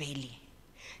that belly,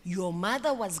 your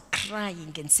mother was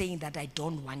crying and saying that I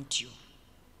don't want you,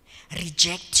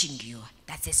 rejecting you.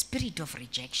 That's a spirit of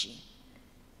rejection.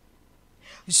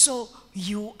 So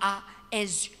you are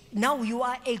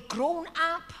a grown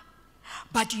up,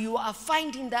 but you are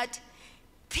finding that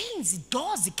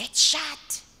doors get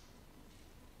shut.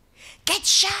 Get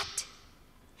shut.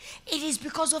 It is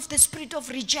because of the spirit of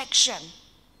rejection.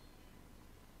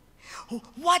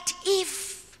 What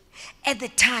if at the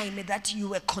time that you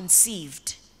were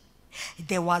conceived,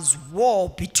 there was war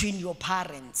between your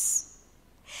parents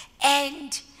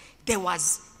and there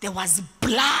was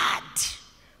blood,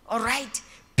 all right?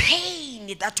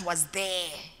 Pain that was there.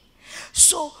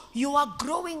 So you are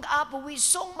growing up with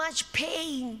so much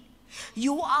pain.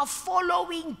 You are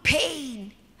following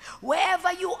pain.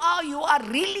 Wherever you are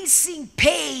releasing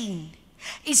pain.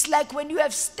 It's like when you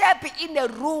have stepped in a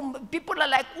room, people are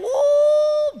like,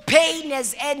 ooh, pain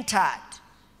has entered.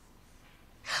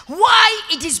 Why?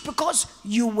 It is because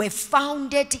you were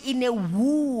founded in a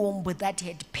womb that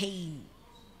had pain.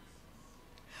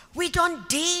 We don't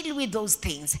deal with those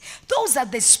things. Those are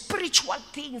the spiritual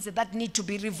things that need to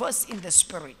be reversed in the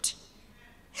spirit.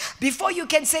 Before you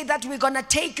can say that we're going to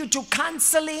take you to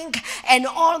counseling and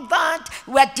all that,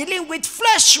 we're dealing with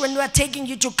flesh when we're taking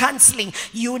you to counseling.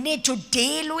 You need to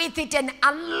deal with it and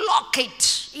unlock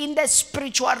it in the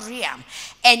spiritual realm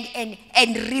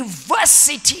and reverse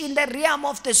it in the realm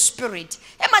of the spirit.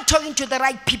 Am I talking to the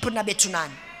right people, Nabetunan?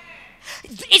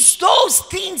 It's those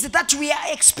things that we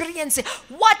are experiencing.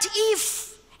 What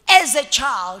if, as a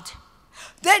child,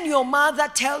 then your mother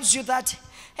tells you that,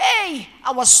 hey,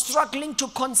 I was struggling to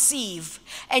conceive,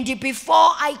 and before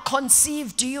I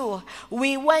conceived you,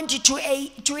 we went to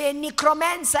a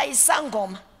necromancer,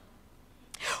 Sangom.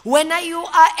 When you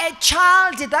are a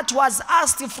child that was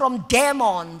asked from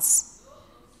demons,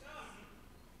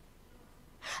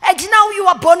 and now you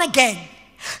are born again,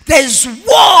 there's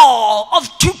war of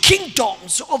two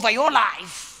kingdoms over your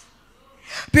life.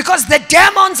 Because the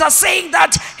demons are saying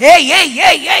that,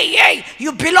 hey,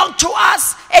 you belong to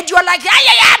us. And you are like, yeah,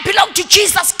 I belong to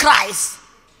Jesus Christ.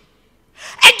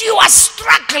 And you are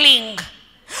struggling.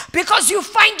 Because you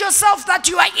find yourself that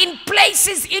you are in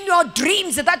places in your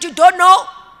dreams that you don't know.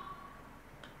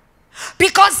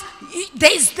 Because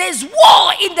there's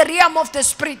war in the realm of the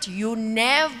spirit. You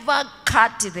never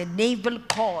cut the navel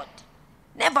cord.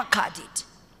 Never cut it.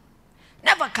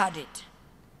 Never cut it.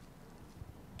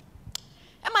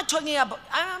 Am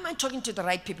I talking to the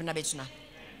right people, Nabetuna?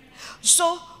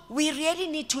 So we really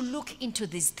need to look into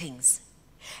these things.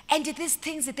 And these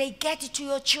things, they get to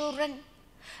your children.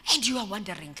 And you are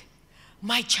wondering,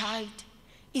 my child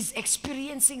is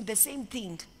experiencing the same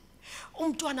thing.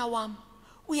 Umntwana wam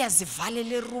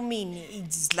uyazivalela erumini.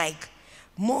 It's like,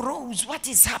 Morose, what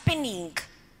is happening?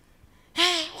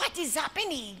 What is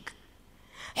happening?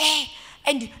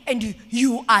 And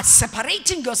you are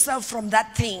separating yourself from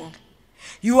that thing.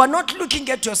 You are not looking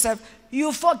at yourself.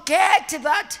 You forget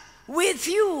that with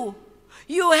you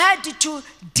had to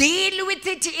deal with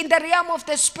it in the realm of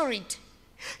the spirit.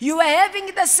 You were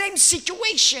having the same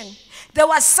situation. There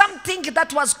was something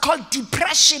that was called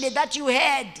depression that you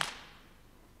had.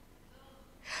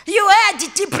 You had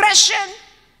depression.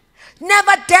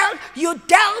 Never dealt, you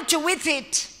dealt with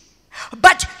it.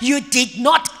 But you did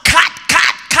not cut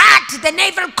the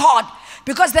navel cord.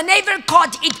 Because the navel cord,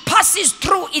 it passes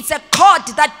through. It's a cord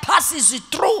that passes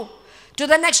through to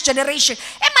the next generation.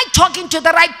 Am I talking to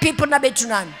the right people,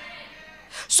 Nabetunan?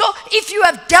 So if you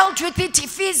have dealt with it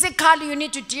physically, you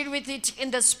need to deal with it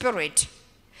in the spirit.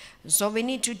 So we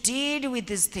need to deal with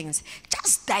these things.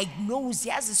 Just diagnose,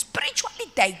 yes,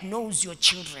 spiritually diagnose your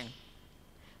children.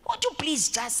 Won't you please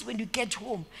just, when you get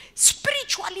home,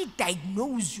 spiritually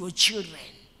diagnose your children?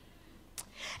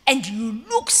 And you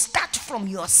start from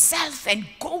yourself and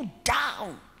go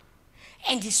down.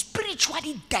 And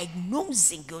spiritually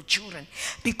diagnosing your children.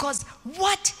 Because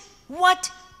what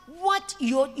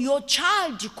your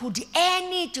child could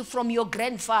earn it from your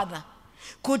grandfather,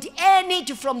 could earn it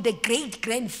from the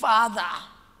great-grandfather.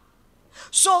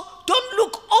 So don't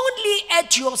look only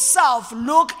at yourself,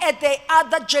 look at the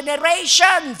other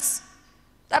generations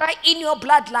that are in your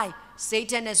bloodline.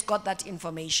 Satan has got that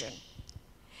information.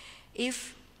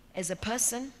 If, as a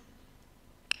person,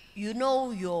 you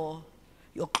know your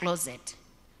closet,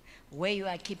 where you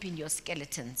are keeping your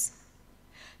skeletons.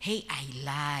 Hey, I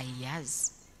lie,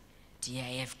 yes. Dear,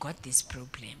 I have got this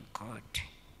problem, God.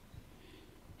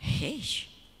 Hey,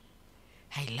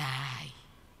 I lie.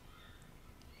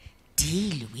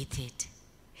 Deal with it.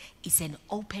 It's an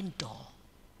open door.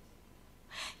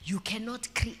 You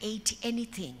cannot create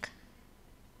anything.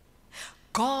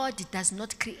 God does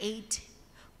not create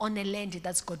on a land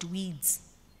that's got weeds.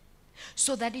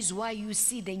 So that is why you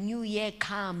see the new year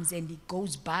comes and it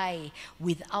goes by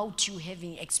without you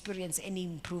having experienced any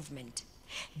improvement.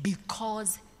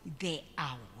 Because there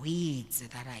are weeds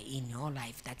that are in your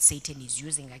life that Satan is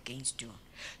using against you.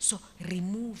 So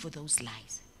remove those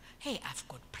lies. Hey, I've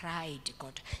got pride,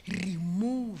 God.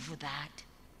 Remove that.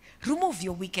 Remove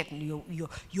your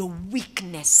your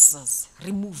weaknesses.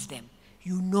 Remove them.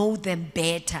 You know them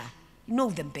better. You know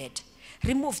them better.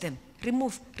 Remove them.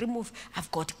 Remove.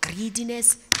 I've got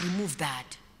greediness. Remove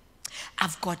that.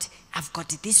 I've got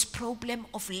this problem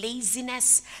of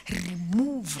laziness.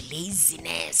 Remove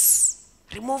laziness.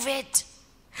 Remove it.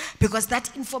 Because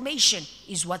that information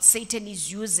is what Satan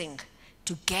is using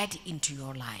to get into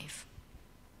your life.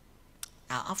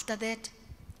 Now, after that,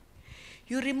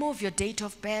 you remove your date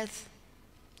of birth,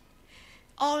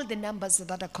 all the numbers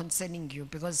that are concerning you,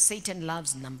 because Satan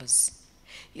loves numbers.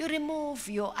 You remove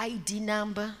your ID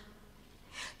number.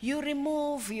 You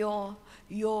remove your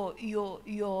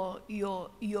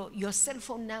cell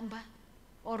phone number.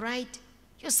 All right?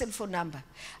 Your cell phone number.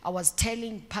 I was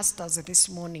telling pastors this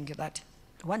morning that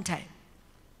one time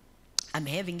I'm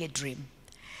having a dream.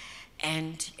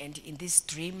 And in this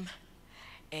dream,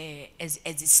 as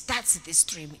it starts, this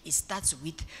dream, it starts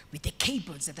with the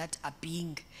cables that are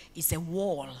being, it's a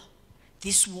wall.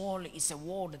 This wall is a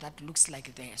wall that looks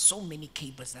like there are so many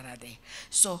cables that are there.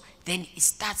 So then it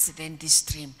starts this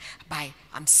dream by,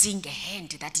 I'm seeing a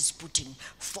hand that is putting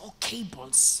 4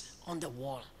 cables on the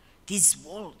wall.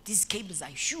 These cables are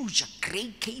huge,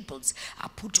 great cables are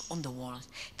put on the wall.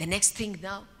 The next thing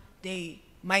now,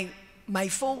 my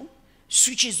phone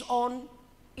switches on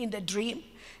in the dream,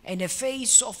 and the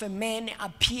face of a man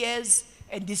appears,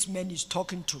 and this man is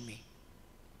talking to me.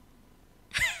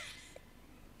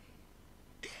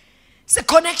 It's a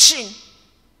connection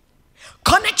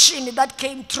that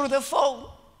came through the phone,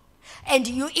 and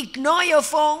you ignore your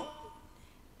phone.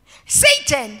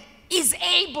 Satan is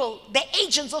able, the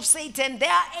agents of Satan, they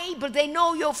are able, they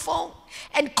know your phone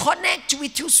and connect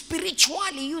with you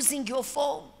spiritually using your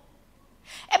phone.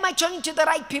 Am I talking to the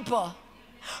right people?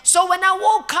 So when I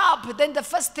woke up, then the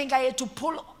first thing I had to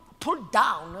pull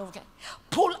down, okay,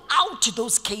 pull out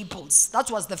those cables. That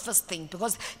was the first thing,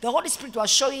 because the Holy Spirit was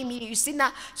showing me. You see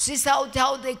now,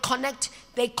 how they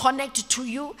connect to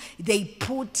you. They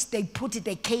put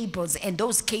the cables, and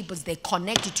those cables, they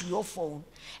connect to your phone.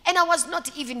 And I was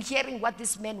not even hearing what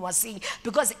this man was saying,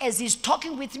 because as he's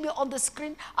talking with me on the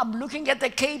screen, I'm looking at the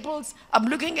cables, I'm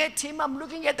looking at him, I'm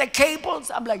looking at the cables.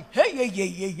 I'm like,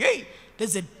 hey,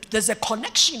 there's a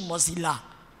connection, Mozilla.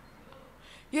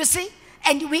 You see?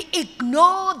 And we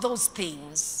ignore those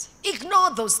things.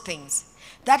 Ignore those things.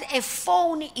 That a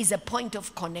phone is a point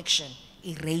of connection.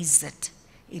 Erase it.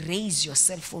 Erase your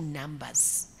cell phone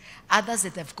numbers. Others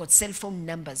that have got cell phone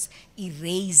numbers,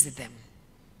 erase them.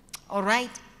 All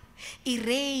right?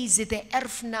 Erase the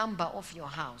earth number of your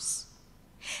house.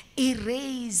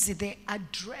 Erase the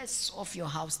address of your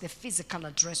house, the physical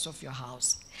address of your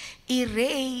house.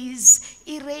 Erase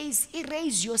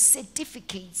your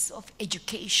certificates of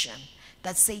education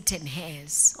that Satan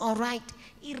has. All right?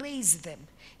 Erase them.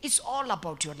 It's all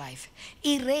about your life.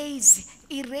 Erase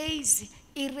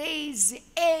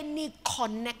any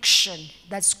connection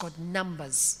that's got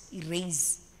numbers.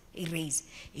 Erase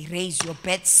your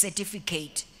birth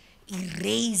certificate.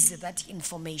 Erase that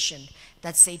information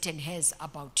that Satan has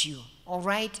about you. All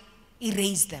right?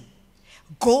 Erase them.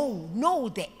 Go, know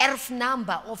the earth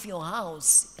number of your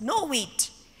house. Know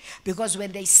it. Because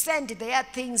when they send their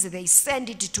things, they send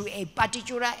it to a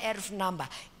particular earth number.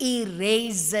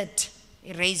 Erase it.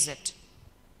 Erase it.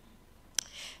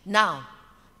 Now,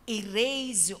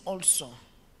 erase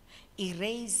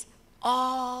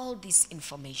all this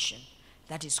information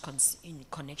that is in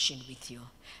connection with you.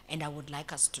 And I would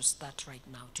like us to start right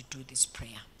now to do this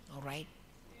prayer. All right?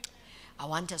 I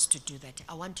want us to do that.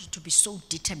 I want you to be so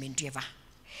determined, Eva.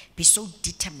 Be so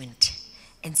determined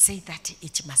and say that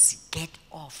it must get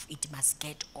off. It must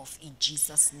get off in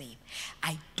Jesus' name.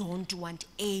 I don't want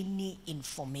any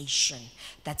information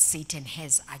that Satan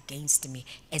has against me.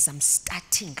 As I'm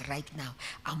starting right now,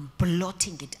 I'm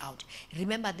blotting it out.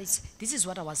 Remember this. This is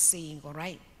what I was saying, all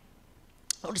right?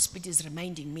 Holy Spirit is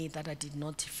reminding me that I did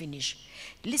not finish.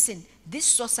 Listen, this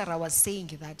sorcerer was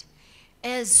saying that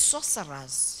as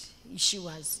sorcerers,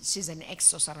 she's an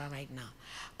ex-sorcerer right now,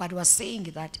 but was saying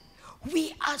that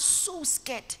we are so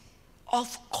scared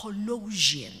of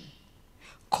collusion.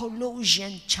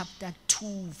 Colossians chapter 2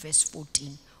 verse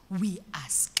 14. We are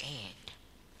scared.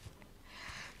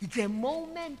 The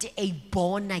moment a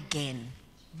born again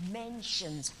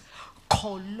mentions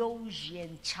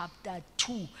Colossians chapter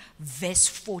 2 verse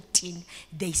 14,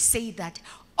 they say that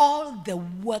all the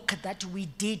work that we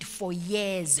did for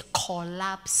years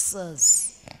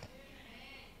collapses.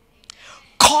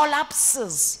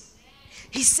 Collapses.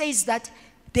 He says that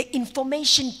the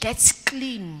information gets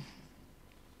clean.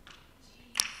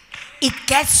 It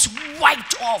gets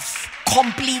wiped off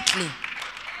completely.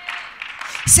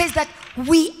 He says that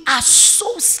we are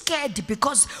so scared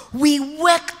because we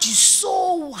worked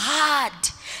so hard,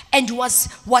 and was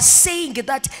saying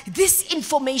that this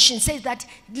information says that,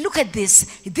 look at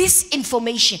this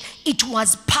information, it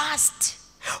was passed.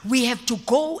 We have to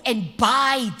go and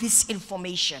buy this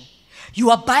information. You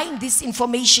are buying this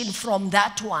information from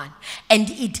that one, and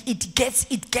it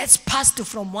gets passed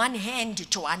from one hand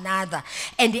to another.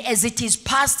 And as it is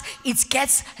passed, it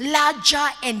gets larger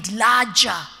and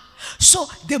larger. So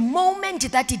the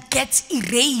moment that it gets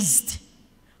erased,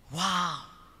 wow.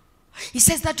 He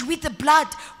says that with the blood,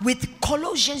 with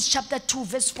Colossians chapter 2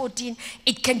 verse 14,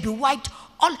 it can be wiped.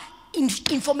 All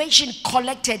information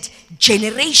collected,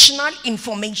 generational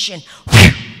information,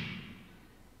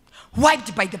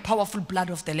 wiped by the powerful blood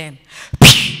of the Lamb.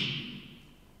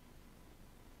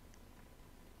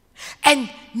 And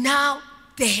now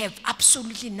they have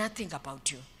absolutely nothing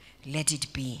about you. Let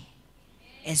it be.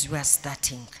 As we are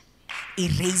starting,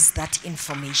 erase that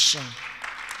information.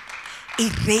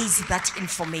 Erase that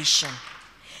information.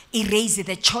 Erase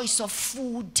the choice of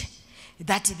food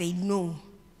that they know,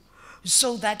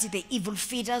 so that the evil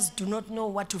feeders do not know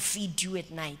what to feed you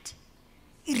at night.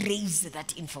 Erase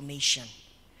that information.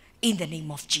 In the name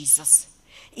of Jesus.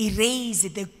 Erase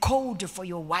the code for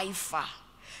your Wi-Fi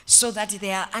so that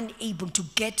they are unable to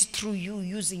get through you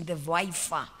using the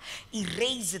Wi-Fi.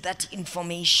 Erase that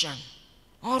information.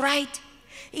 All right?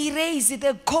 Erase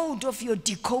the code of your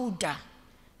decoder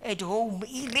at home.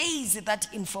 Erase that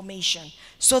information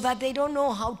so that they don't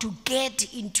know how to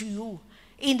get into you.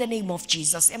 In the name of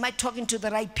Jesus. Am I talking to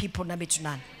the right people?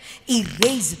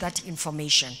 Erase that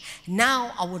information.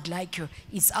 Now I would like you,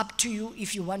 it's up to you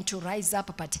if you want to rise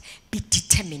up, but be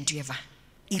determined, Eva.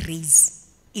 Erase.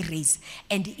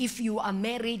 And if you are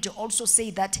married, also say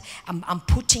that I'm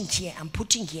putting here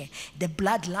the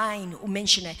bloodline.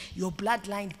 Mention your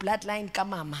bloodline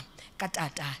kamama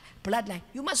katata bloodline.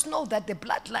 You must know that the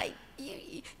bloodline,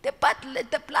 the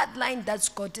bloodline that's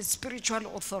got a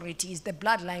spiritual authority is the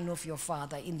bloodline of your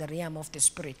father in the realm of the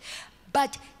spirit.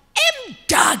 But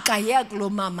emdaka yakulo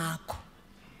mamako,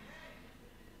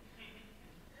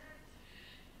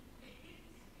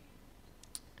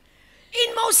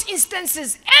 in most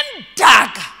instances,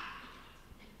 emdaka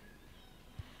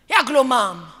yakulo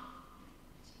mama.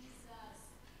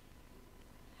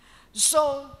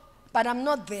 So, but I'm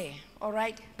not there, all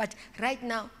right? But right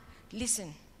now,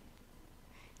 listen.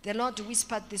 The Lord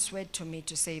whispered this word to me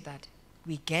to say that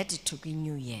we get to the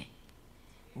new year,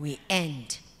 we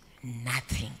end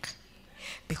nothing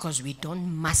because we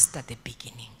don't master the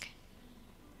beginning.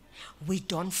 We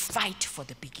don't fight for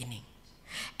the beginning.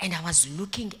 And I was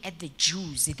looking at the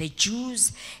Jews. The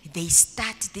Jews, they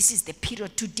start, this is the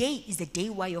period. Today is the day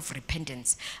of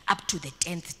repentance. Up to the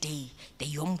 10th day, the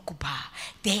Yom Kippur.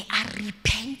 They are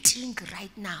repenting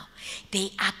right now.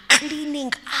 They are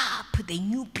cleaning up the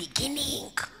new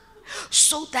beginning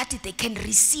so that they can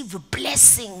receive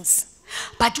blessings.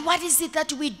 But what is it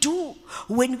that we do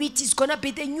when it is going to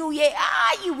be the new year?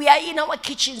 We are in our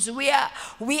kitchens. We are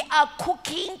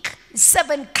cooking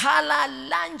 7-color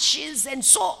lunches and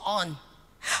so on.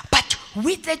 But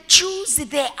with the Jews,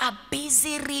 they are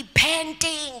busy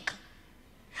repenting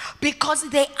because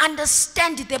they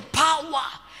understand the power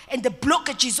and the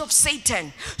blockages of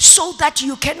Satan, so that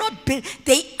you cannot be.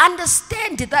 They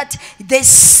understand that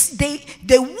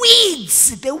the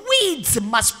weeds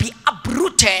must be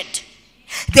uprooted.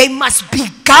 They must be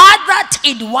gathered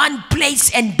in one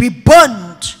place and be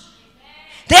burned.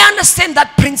 They understand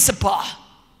that principle.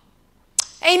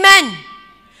 Amen.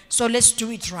 So let's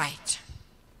do it right.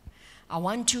 I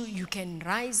want you can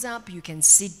rise up, you can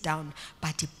sit down,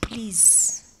 but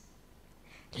please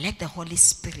let the Holy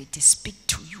Spirit speak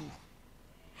to you.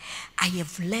 I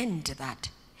have learned that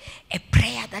a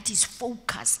prayer that is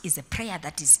focused is a prayer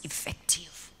that is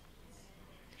effective.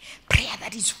 Prayer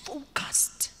that is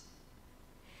focused.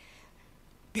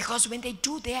 Because when they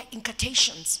do their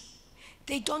incantations,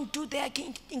 they don't do their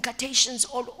incantations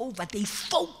all over. They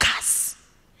focus.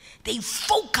 They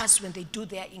focus when they do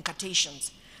their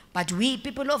incantations. But we,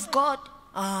 people of God,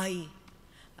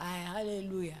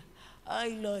 hallelujah.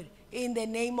 Lord, in the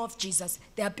name of Jesus.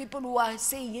 There are people who are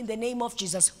saying in the name of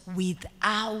Jesus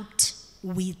without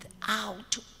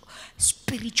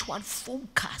spiritual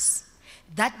focus.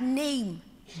 That name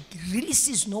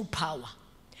releases no power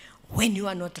when you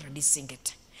are not releasing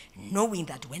it. Knowing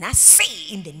that when I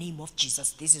say in the name of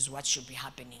Jesus, this is what should be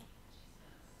happening.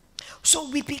 So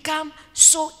we become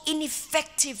so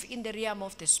ineffective in the realm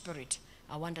of the Spirit.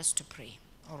 I want us to pray.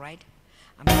 All right?